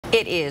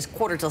It is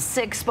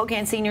 5:45.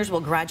 Spokane seniors will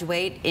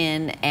graduate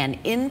in an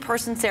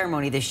in-person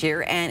ceremony this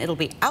year, and it'll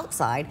be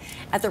outside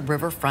at the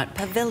Riverfront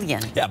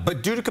Pavilion. Yeah,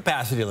 but due to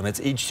capacity limits,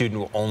 each student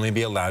will only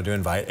be allowed to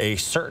invite a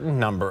certain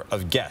number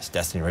of guests.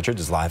 Destiny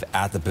Richards is live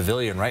at the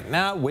pavilion right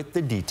now with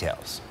the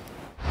details.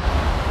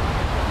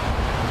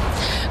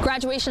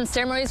 Graduation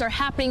ceremonies are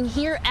happening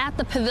here at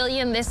the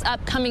pavilion this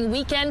upcoming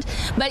weekend,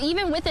 but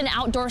even with an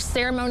outdoor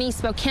ceremony,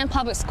 Spokane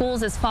Public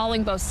Schools is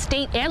following both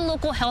state and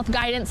local health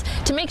guidance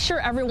to make sure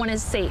everyone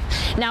is safe.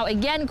 Now,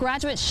 again,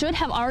 graduates should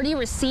have already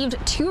received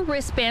 2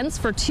 wristbands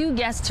for 2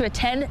 guests to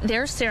attend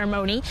their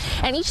ceremony,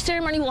 and each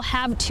ceremony will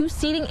have 2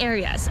 seating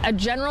areas, a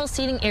general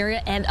seating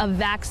area and a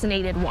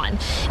vaccinated one.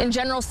 In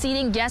general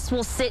seating, guests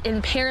will sit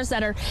in pairs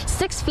that are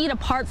 6 feet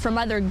apart from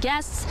other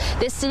guests.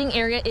 This seating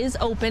area is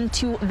open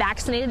to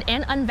vaccinated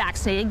and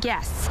unvaccinated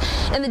guests.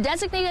 In the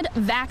designated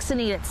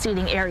vaccinated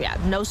seating area,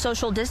 no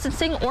social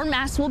distancing or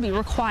masks will be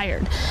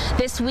required.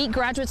 This week,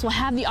 graduates will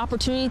have the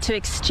opportunity to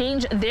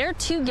exchange their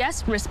 2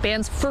 guest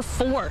wristbands for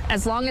 4,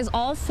 as long as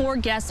all 4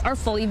 guests are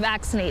fully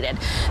vaccinated.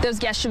 Those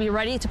guests should be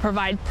ready to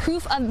provide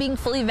proof of being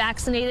fully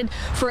vaccinated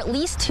for at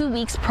least 2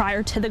 weeks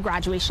prior to the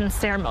graduation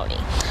ceremony.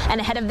 And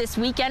ahead of this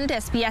weekend,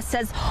 SBS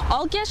says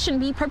all guests should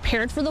be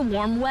prepared for the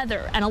warm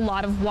weather and a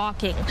lot of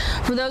walking.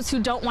 For those who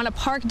don't want to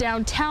park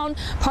downtown,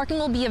 parking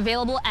will be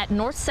available at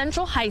North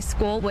Central High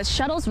School with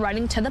shuttles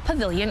running to the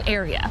pavilion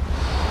area.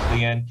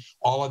 And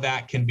all of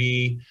that can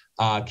be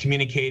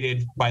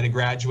communicated by the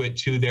graduate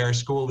to their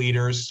school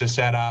leaders to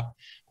set up.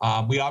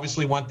 We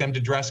obviously want them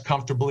to dress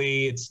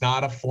comfortably. It's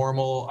not a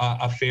formal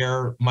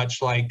affair,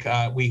 much like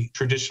we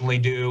traditionally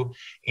do,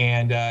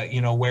 and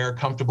wear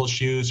comfortable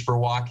shoes for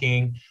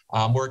walking.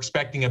 We're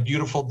expecting a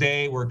beautiful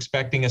day. We're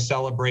expecting a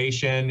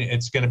celebration.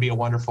 It's going to be a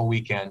wonderful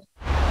weekend.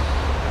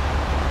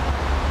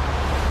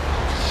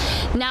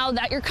 Now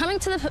that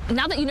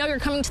you know you're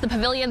coming to the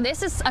pavilion,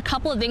 this is a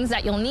couple of things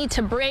that you'll need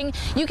to bring.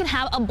 You can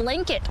have a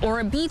blanket or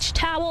a beach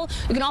towel.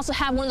 You can also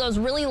have one of those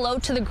really low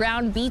to the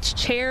ground beach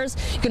chairs.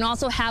 You can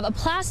also have a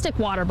plastic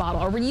water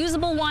bottle, a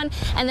reusable one,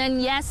 and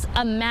then yes,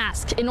 a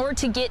mask. In order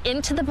to get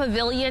into the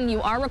pavilion,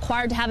 you are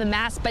required to have a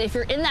mask, but if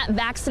you're in that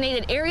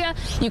vaccinated area,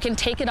 you can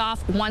take it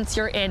off once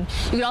you're in.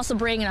 You can also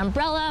bring an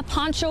umbrella,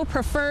 poncho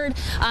preferred,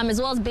 as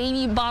well as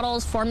baby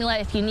bottles, formula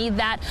if you need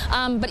that.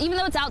 But even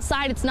though it's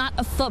outside, it's not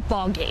a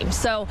football game.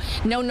 So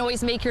no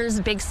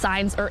noisemakers, big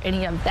signs, or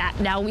any of that.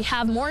 Now, we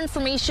have more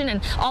information and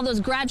all those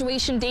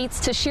graduation dates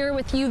to share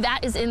with you.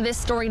 That is in this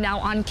story now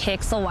on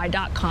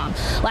KXLY.com.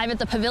 Live at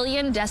the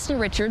pavilion, Destiny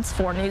Richards,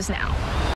 4 News Now.